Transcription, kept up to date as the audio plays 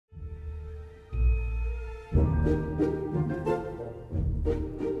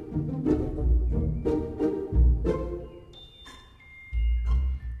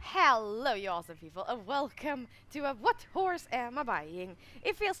Hello, you awesome people, and welcome to a What Horse Am I Buying?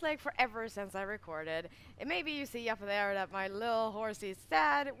 It feels like forever since I recorded. And maybe you see up there that my little horse is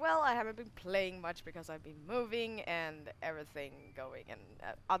sad. Well, I haven't been playing much because I've been moving and everything going and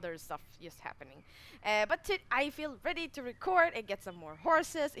other stuff just happening. But I feel ready to record and get some more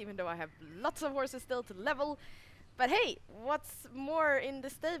horses, even though I have lots of horses still to level. But hey, what's more in the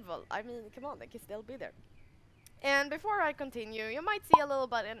stable? I mean, come on, they can still be there. And before I continue, you might see a little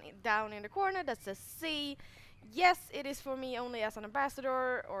button down in the corner that says C. Yes, it is for me only as an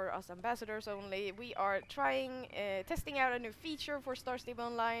ambassador, or us ambassadors only. We are testing out a new feature for Star Stable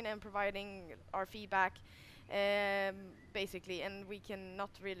Online and providing our feedback, basically, and we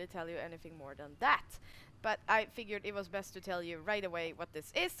cannot really tell you anything more than that. But I figured it was best to tell you right away what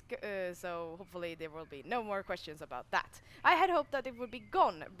this is, so hopefully there will be no more questions about that. I had hoped that it would be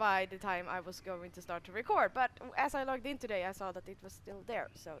gone by the time I was going to start to record, but as I logged in today I saw that it was still there,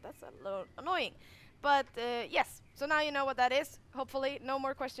 so that's a little annoying. But yes, so now you know what that is. Hopefully no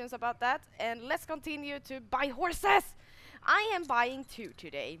more questions about that, and let's continue to buy horses! I am buying 2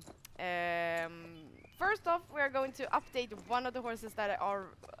 today. First off, we're going to update one of the horses that are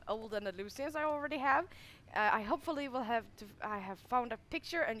old Andalusians I already have. I hopefully will I have found a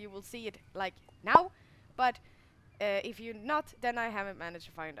picture and you will see it like now. But if you're not, then I haven't managed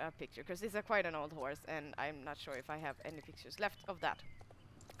to find a picture, because it's quite an old horse and I'm not sure if I have any pictures left of that.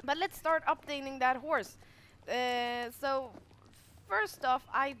 But let's start updating that horse. So first off,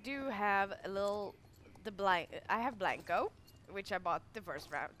 I do have a little I have Blanco, which I bought the first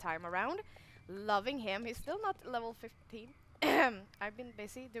time around. Loving him. He's still not level 15. I've been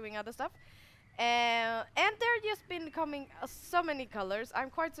busy doing other stuff. And there just been coming so many colors. I'm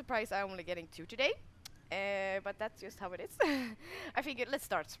quite surprised I'm only getting 2 today. But that's just how it is. I figured let's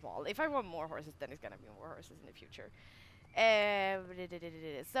start small. If I want more horses, then it's gonna be more horses in the future.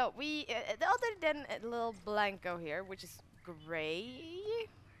 So we, other than a little Blanco here, which is gray,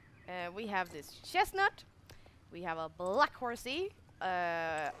 we have this chestnut. We have a black horsey.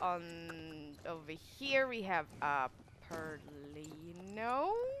 Over here we have a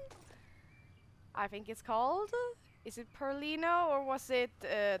Perlino, I think it's called. Is it Perlino or was it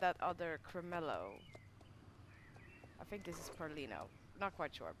that other Cremello? I think this is Perlino. Not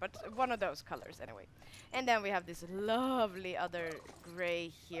quite sure, but one of those colors anyway. And then we have this lovely other gray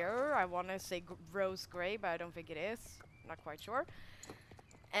here. I want to say rose gray, but I don't think it is. Not quite sure.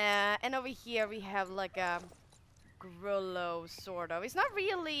 And over here we have like a Grollo, sort of. It's not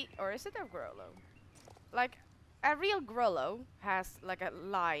really, or is it a Grollo? Like, a real Grollo has like a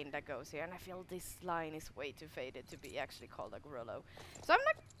line that goes here, and I feel this line is way too faded to be actually called a Grollo. So I'm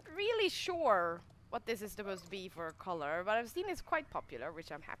not really sure what this is supposed to be for a color, but I've seen it's quite popular,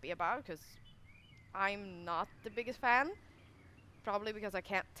 which I'm happy about, because I'm not the biggest fan. Probably because I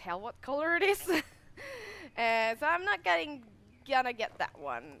can't tell what color it is. So I'm not gonna get that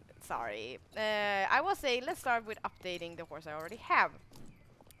one, sorry. I will say let's start with updating the horse I already have,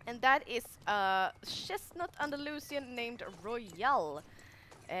 and that is a chestnut Andalusian named Royal.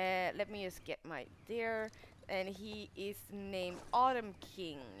 Let me just get my deer, and he is named Autumn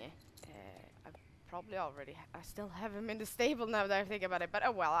King. I still have him in the stable now that I think about it, but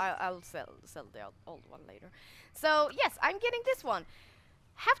oh well, I'll sell the old one later. So yes, I'm getting this one.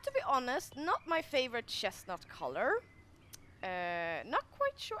 Have to be honest, not my favorite chestnut color. Not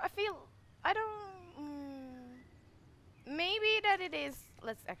quite sure. Maybe that it is.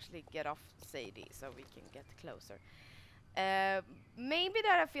 Let's actually get off Sadie so we can get closer. Maybe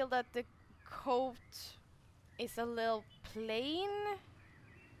that I feel that the coat is a little plain.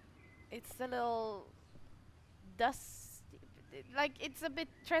 It's a little dusty, like it's a bit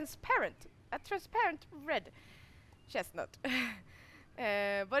transparent. A transparent red chestnut.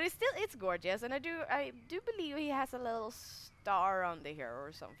 But it's gorgeous, and I do believe he has a little star under here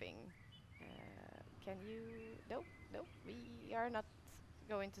or something. Can you? Nope, we are not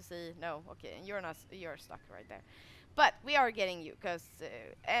going to see. No, okay, you're stuck right there. But we are getting you, cause.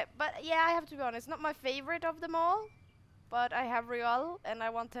 But yeah, I have to be honest, not my favorite of them all. But I have Royal, and I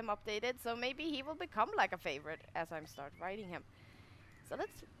want him updated, so maybe he will become like a favorite as I start riding him. So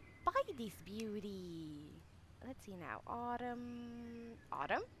let's buy this beauty. Let's see now. Autumn,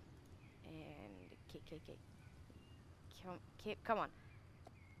 and come on.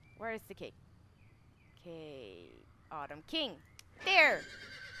 Where is the cake? Autumn King. There.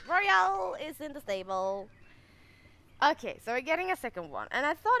 Royal is in the stable. Okay, so we're getting a second one, and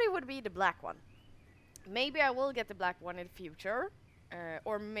I thought it would be the black one. Maybe I will get the black one in the future.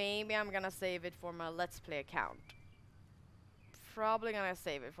 Or maybe I'm gonna save it for my Let's Play account. Probably gonna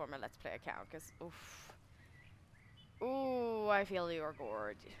save it for my Let's Play account, cause oof. Ooh, I feel your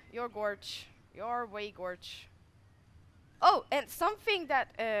gorge. Your gorge. Your way gorge. Oh, and something that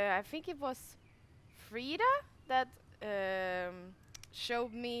I think it was Frida that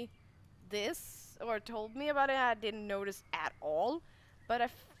showed me this or told me about it. I didn't notice at all, but I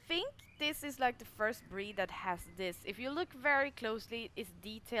think this is like the first breed that has this. If you look very closely, it's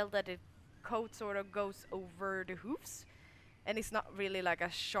detailed that the coat sort of goes over the hoofs, and it's not really like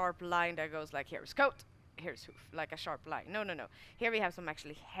a sharp line that goes like here's coat, here's hoof, like a sharp line. No, no, no. Here we have some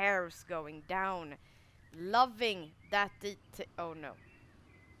actually hairs going down. Loving that detail. Oh no.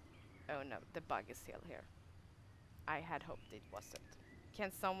 Oh no, the bug is still here. I had hoped it wasn't.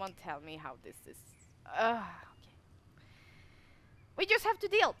 Can someone tell me how this is? Okay. We just have to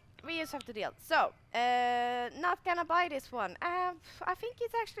deal. We just have to deal. So, not gonna buy this one. I think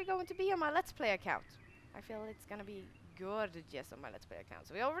it's actually going to be on my Let's Play account. I feel it's gonna be good just on my Let's Play account.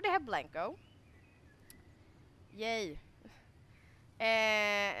 So we already have Blanco. Yay.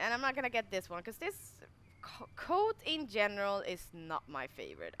 And I'm not gonna get this one because this coat in general is not my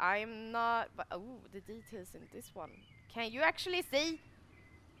favorite. I'm not. But oh, the details in this one. Can you actually see?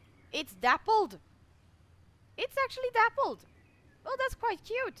 It's dappled. It's actually dappled. Oh, that's quite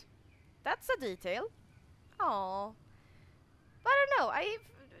cute. That's a detail. Oh. But I don't know. I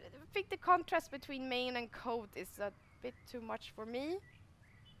think the contrast between mane and coat is a bit too much for me.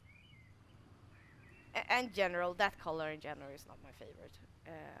 And general, that color in general is not my favorite.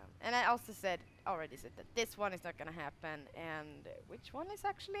 And I also already said that this one is not gonna happen. And which one is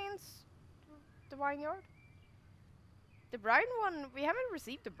actually in the vineyard? The brown one, we haven't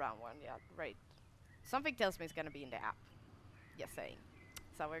received the brown one yet, right? Something tells me it's gonna be in the app. Just saying.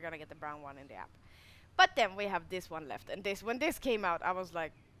 So we're gonna get the brown one in the app. But then we have this one left, and when this came out, I was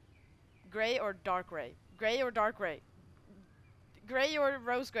like, gray or dark gray? Gray or dark gray? Gray or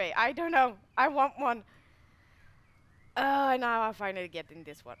rose gray? I don't know. I want one. Now I'm finally getting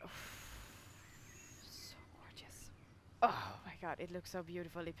this one. So gorgeous. Oh my god, it looks so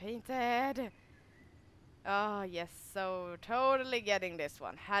beautifully painted. Oh yes, so totally getting this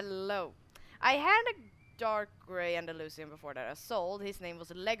one. Hello. I had a dark gray Andalusian before that I sold. His name was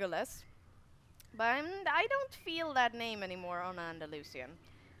Legolas. But I don't feel that name anymore on Andalusian.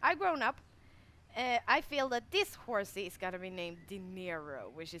 I've grown up. I feel that this horsey is gonna be named Dinero,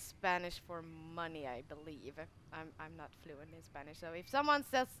 which is Spanish for money, I believe. I'm not fluent in Spanish, so if someone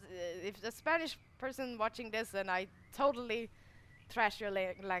says, if the Spanish person watching this, then I totally trash your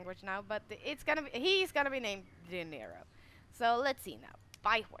language now, but he's gonna be named Dinero. So let's see now.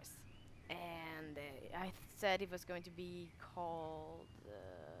 Buy horse. And I said it was going to be called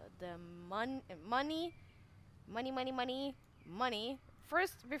the money.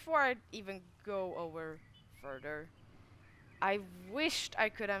 First, before I even go over further, I wished I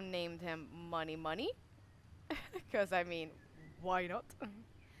could have named him Money, because I mean, why not?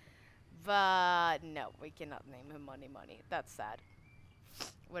 But no, we cannot name him Money. That's sad.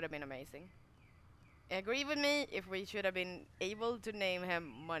 Would have been amazing. Agree with me if we should have been able to name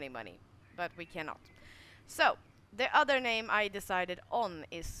him Money, but we cannot. So the other name I decided on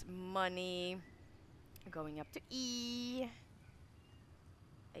is Money, going up to E.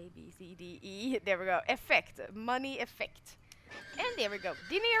 A, B, C, D, E. There we go. Effect. Money effect. And there we go.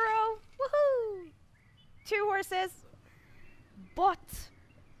 Dinero. Woohoo! 2 horses. But,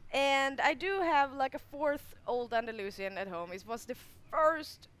 and I do have like a 4th old Andalusian at home. It was the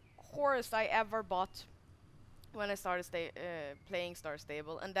first horse I ever bought when I started playing Star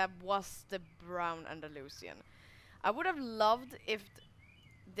Stable, and that was the brown Andalusian. I would have loved if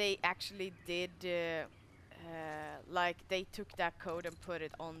they actually did like they took that code and put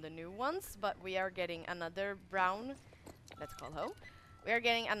it on the new ones, but we are getting another brown. Let's call home. We are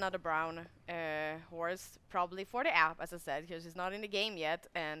getting another brown horse, probably for the app, as I said, because it's not in the game yet.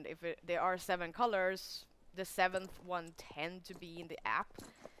 And if there are 7 colors, the 7th one tend to be in the app.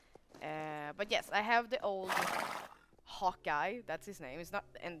 But yes, I have the old Hawkeye. That's his name. It's not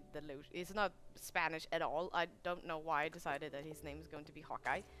It's not Spanish at all. I don't know why I decided that his name is going to be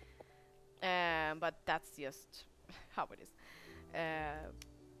Hawkeye. But that's just how it is.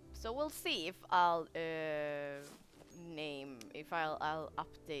 So we'll see if I'll I'll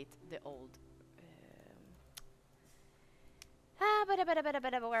update the old.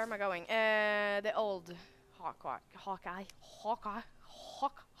 Where am I going? The old Hawkeye.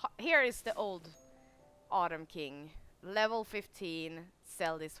 Here is the old Autumn King, level 15.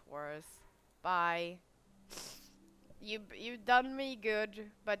 Sell this horse. Bye. You've done me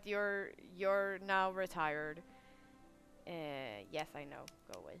good, but you're now retired. Yes, I know.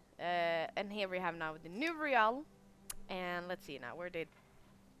 Go away. And here we have now the new real. And let's see now. Where did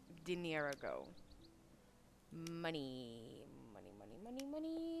dinero go? Money. Money, money, money,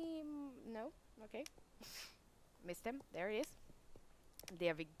 money. No? Okay. Missed him. There he is.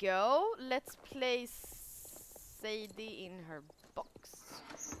 There we go. Let's place Sadie in her box.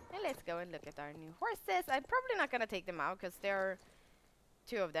 And let's go and look at our new horses. I'm probably not gonna take them out because there are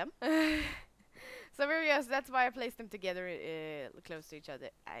 2 of them. So there we go. So that's why I placed them together close to each other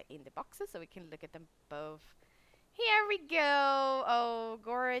in the boxes so we can look at them both. Here we go. Oh,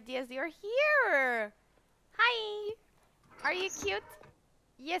 gorgeous, you're here. Hi. Are you cute?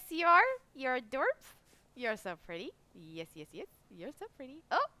 Yes, you are. You're adorable. You're so pretty. Yes, yes, yes. You're so pretty.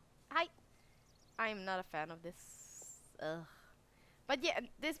 Oh, hi. I'm not a fan of this. Ugh. But yeah,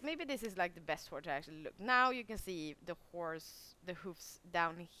 maybe this is like the best horse to actually look. Now you can see the horse, the hoofs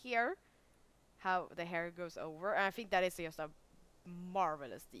down here, how the hair goes over. And I think that is just a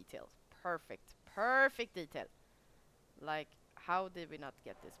marvelous detail. Perfect, perfect detail. Like, how did we not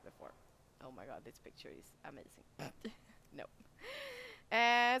get this before? Oh my god, this picture is amazing. No.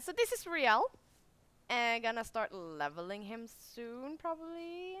 So this is Real. And gonna start leveling him soon,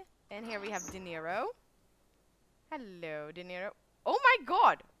 probably. And here we have Dinero. Hello, Dinero. Oh my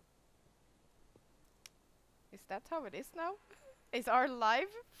god! Is that how it is now? Is our live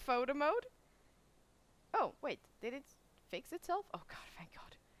photo mode? Oh, wait. Did it fix itself? Oh god, thank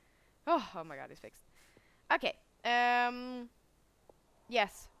god. Oh my god, it's fixed. Okay.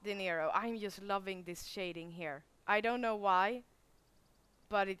 Yes, Dinero. I'm just loving this shading here. I don't know why,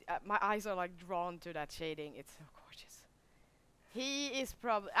 but my eyes are like drawn to that shading. It's so gorgeous. He is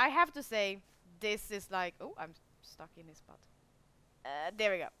probably... I have to say, this is like... Oh, I'm stuck in his spot.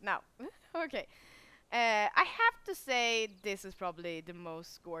 There we go. Now. Okay. I have to say this is probably the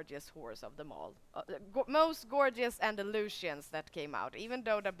most gorgeous horse of them all. Most gorgeous Andalusians that came out. Even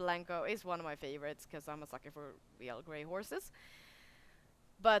though the Blanco is one of my favorites, because I'm a sucker for real grey horses.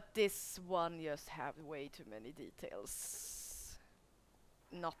 But this one just have way too many details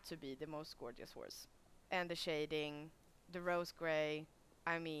not to be the most gorgeous horse. And the shading, the rose grey,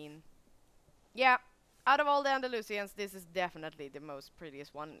 I mean, yeah, out of all the Andalusians, this is definitely the most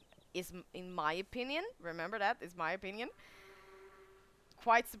prettiest one, in my opinion. Remember that, is my opinion.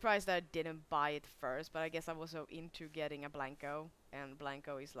 Quite surprised that I didn't buy it first, but I guess I was so into getting a Blanco, and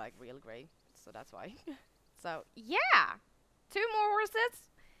Blanco is like real grey, so that's why. So, yeah! 2 more horses.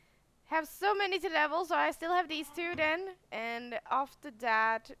 Have so many to level, so I still have these 2 then. And after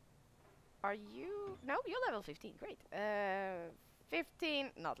that, are you... No, you're level 15, great.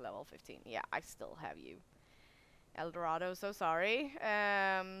 15, not level 15. Yeah, I still have you. Eldorado, so sorry.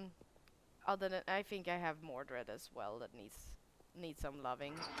 Other than, I think I have Mordred as well that needs some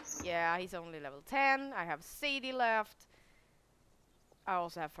loving. Yeah, he's only level 10. I have Sadie left. I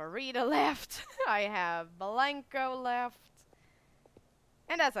also have Farida left. I have Blanco left.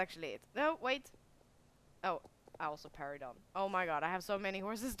 And that's actually it. No, wait. Oh, I also parried on. Oh my god, I have so many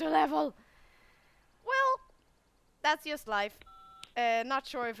horses to level. Well, that's just life. Not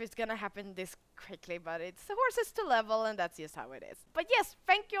sure if it's gonna happen this quickly, but it's horses to level, and that's just how it is. But yes,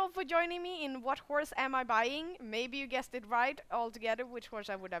 thank you all for joining me in What Horse Am I Buying? Maybe you guessed it right altogether, which horse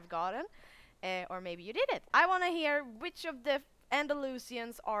I would have gotten. Or maybe you didn't. I wanna hear which of the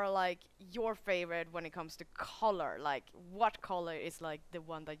Andalusians are like your favorite when it comes to color. Like, what color is like the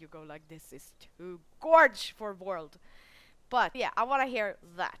one that you go like, this is too gorge for world. But yeah, I want to hear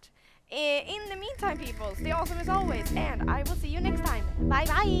that. In the meantime, people, stay awesome as always, and I will see you next time. Bye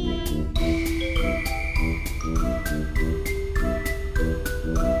bye.